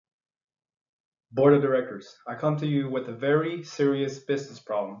Board of Directors, I come to you with a very serious business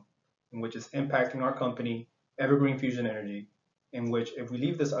problem in which is impacting our company, Evergreen Fusion Energy, in which if we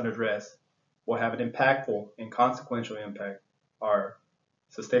leave this unaddressed, will have an impactful and consequential impact our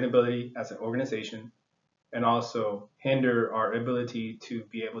sustainability as an organization and also hinder our ability to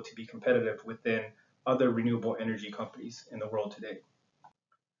be able to be competitive within other renewable energy companies in the world today.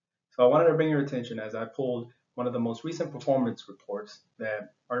 So I wanted to bring your attention as I pulled one of the most recent performance reports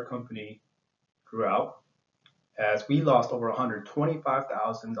that our company grew out as we lost over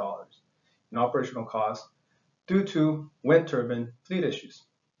 $125,000 in operational costs due to wind turbine fleet issues.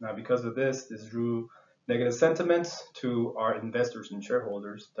 Now, because of this drew negative sentiments to our investors and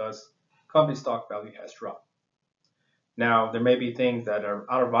shareholders, thus company stock value has dropped. Now, there may be things that are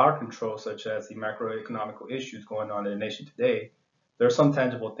out of our control, such as the macroeconomic issues going on in the nation today. There are some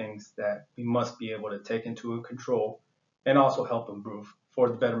tangible things that we must be able to take into control and also help improve for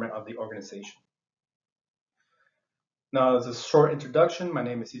the betterment of the organization. Now, as a short introduction, my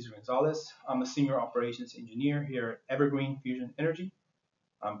name is Cesar Gonzalez. I'm a senior operations engineer here at Evergreen Fusion Energy.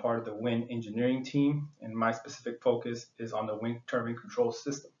 I'm part of the wind engineering team, and my specific focus is on the wind turbine control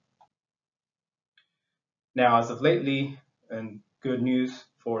system. Now, as of lately, and good news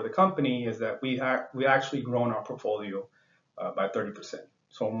for the company is that we actually grown our portfolio by 30%.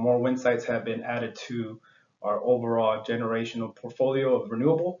 So more wind sites have been added to our overall generational portfolio of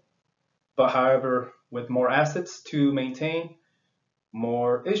renewable. But however, with more assets to maintain,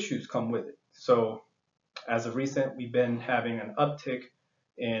 more issues come with it. So as of recent, we've been having an uptick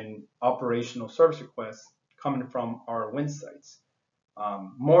in operational service requests coming from our wind sites,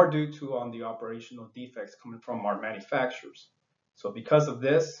 more due to on the operational defects coming from our manufacturers. So because of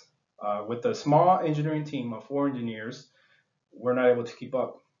this, with a small engineering team of 4 engineers, we're not able to keep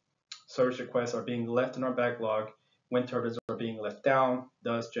up. Service requests are being left in our backlog, wind turbines are being left down,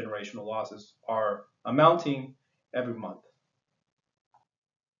 thus generational losses are amounting every month.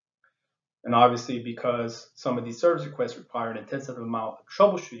 And obviously, because some of these service requests require an intensive amount of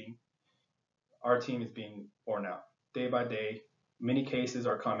troubleshooting, our team is being worn out. Day by day, many cases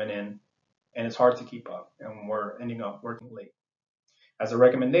are coming in, and it's hard to keep up, and we're ending up working late. As a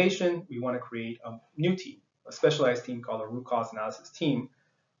recommendation, we want to create a new team, a specialized team called a root cause analysis team.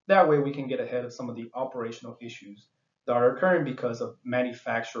 That way we can get ahead of some of the operational issues that are occurring because of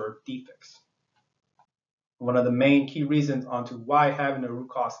manufacturer defects. One of the main key reasons onto why having a root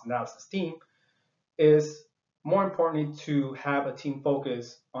cause analysis team is more importantly to have a team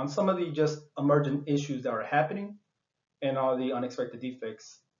focus on some of the just emergent issues that are happening and all the unexpected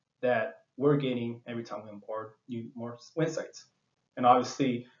defects that we're getting every time we import more wind sites. And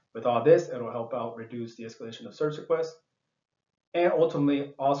obviously, with all this, it'll help out reduce the escalation of service requests and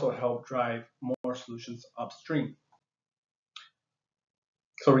ultimately also help drive more solutions upstream.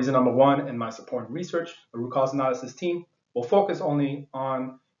 So reason number one in my support and research, the root cause analysis team will focus only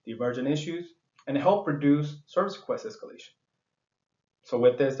on the emergent issues and help reduce service request escalation. So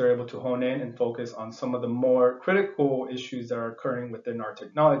with this, they're able to hone in and focus on some of the more critical issues that are occurring within our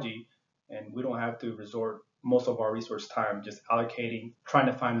technology, and we don't have to resort most of our resource time just allocating, trying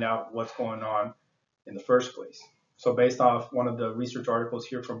to find out what's going on in the first place. So based off one of the research articles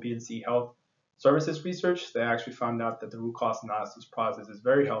here from PNC Health Services Research, they actually found out that the root cause analysis process is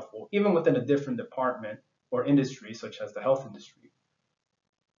very helpful, even within a different department or industry, such as the health industry.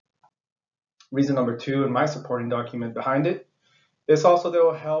 Reason number two in my supporting document behind it is also that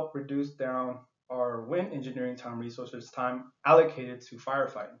will help reduce down our wind engineering time resources, time allocated to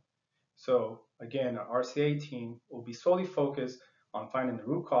firefighting. So again, our RCA team will be solely focused on finding the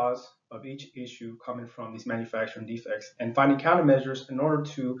root cause of each issue coming from these manufacturing defects and finding countermeasures in order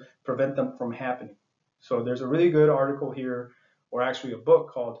to prevent them from happening. So there's a really good article here, or actually a book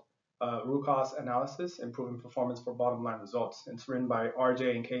called Root Cause Analysis, Improving Performance for Bottom Line Results. It's written by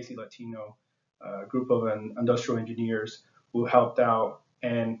RJ and Casey Latino, a group of industrial engineers who helped out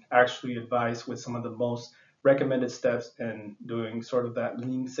and actually advised with some of the most recommended steps in doing sort of that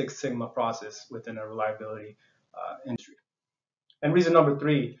Lean Six Sigma process within a reliability industry. And reason number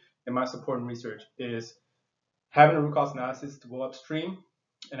three in my support and research is having a root cause analysis to go upstream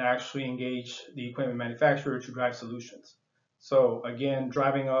and actually engage the equipment manufacturer to drive solutions. So again,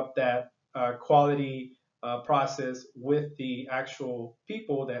 driving up that quality process with the actual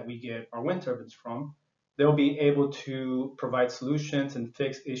people that we get our wind turbines from, they'll be able to provide solutions and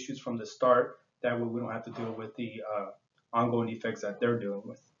fix issues from the start. That way we don't have to deal with the ongoing effects that they're dealing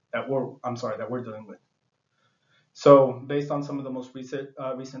with, that we're dealing with. So based on some of the most recent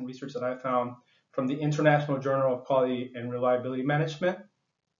research that I found from the International Journal of Quality and Reliability Management,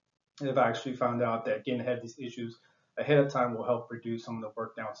 they've actually found out that getting ahead of these issues ahead of time will help reduce some of the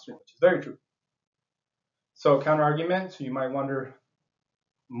work downstream, which is very true. So counter argument, so you might wonder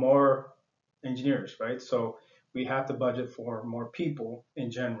more engineers, right? So we have to budget for more people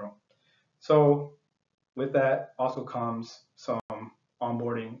in general. So with that also comes some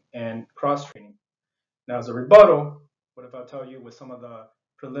onboarding and cross training. Now, as a rebuttal, what if I tell you with some of the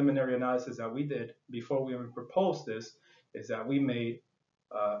preliminary analysis that we did before we even proposed this, is that we made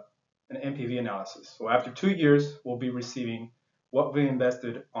uh, an NPV analysis. So after 2 years, we'll be receiving what we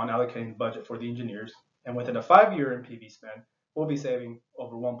invested on allocating the budget for the engineers. And within a 5-year NPV span, we'll be saving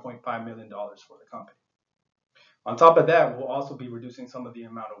over $1.5 million for the company. On top of that, we'll also be reducing some of the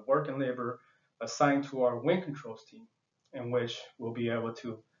amount of work and labor assigned to our wind controls team, in which we'll be able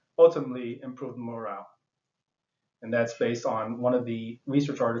to ultimately improve morale. And that's based on one of the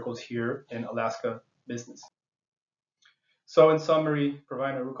research articles here in Alaska Business. So in summary,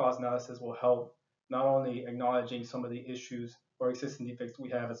 providing a root cause analysis will help not only acknowledging some of the issues or existing defects we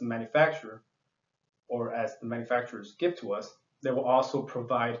have as a manufacturer or as the manufacturers give to us, they will also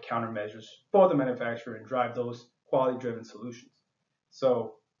provide countermeasures for the manufacturer and drive those quality-driven solutions.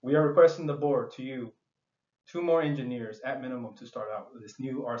 So we are requesting the board to you 2 more engineers at minimum to start out with this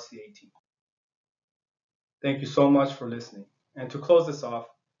new RCA team. Thank you so much for listening. And to close this off,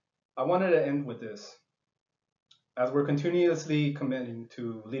 I wanted to end with this. As we're continuously committing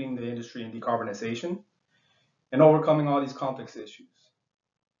to leading the industry in decarbonization and overcoming all these complex issues,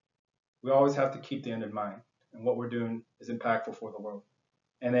 we always have to keep the end in mind. And what we're doing is impactful for the world.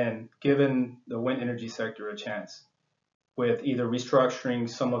 And then giving the wind energy sector a chance with either restructuring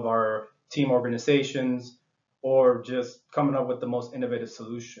some of our team organizations or just coming up with the most innovative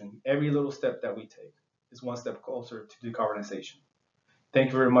solution. Every little step that we take is one step closer to decarbonization.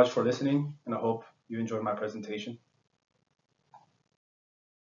 Thank you very much for listening, and I hope you enjoyed my presentation.